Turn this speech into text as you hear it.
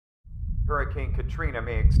Hurricane Katrina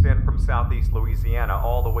may extend from southeast Louisiana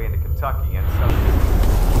all the way into Kentucky and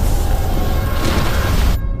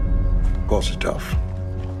Of course it's tough.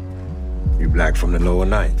 You black from the lower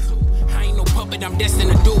ninth. I ain't no puppet, I'm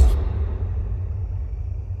destined to do.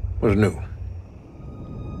 What's new?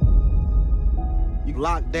 You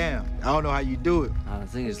locked down. I don't know how you do it. I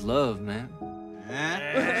think it's love, man.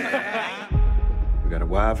 You got a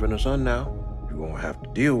wife and a son now. You're gonna have to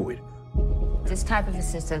deal with it. This type of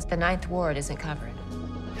assistance, the Ninth Ward isn't covered.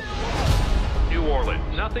 New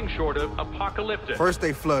Orleans, nothing short of apocalyptic. First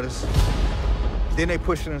they flood us, then they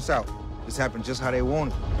pushing us out. This happened just how they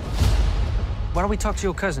wanted. Why don't we talk to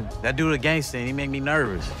your cousin? That dude a gangster and he make me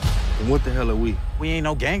nervous. And what the hell are we? We ain't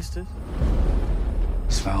no gangsters.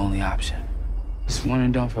 It's my only option. It's one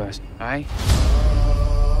and done for us, all right?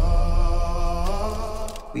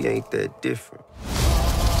 We ain't that different.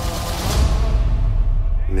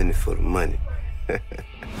 I'm in it for the money. A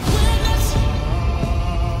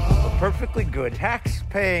perfectly good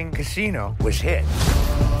tax-paying casino was hit.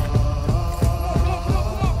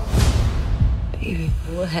 Baby,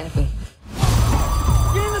 what happened?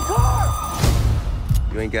 Get in the car!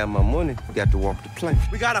 You ain't got my money, you got to walk the plank.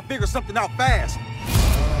 We gotta figure something out fast.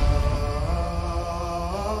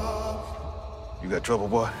 You got trouble,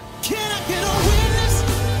 boy? Can I get a witness?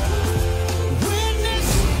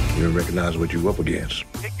 Witness? You don't recognize what you up against.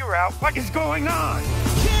 Figure out what is going on.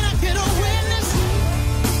 Can I get a witness?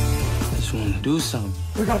 I just want to do something.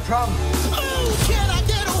 We got a problem. Oh, can I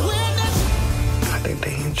get a witness? I think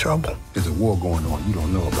they in trouble. There's a war going on you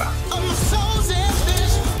don't know about. I'm a soul's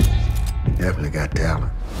ambition. You definitely got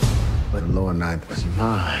talent. But the lower ninth was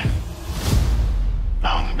Mine.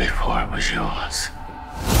 Long before it was yours.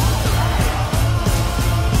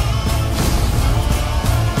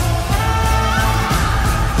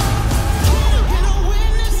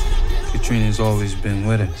 Katrina's always been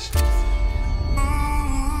with us.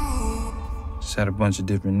 Just had a bunch of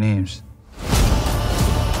different names.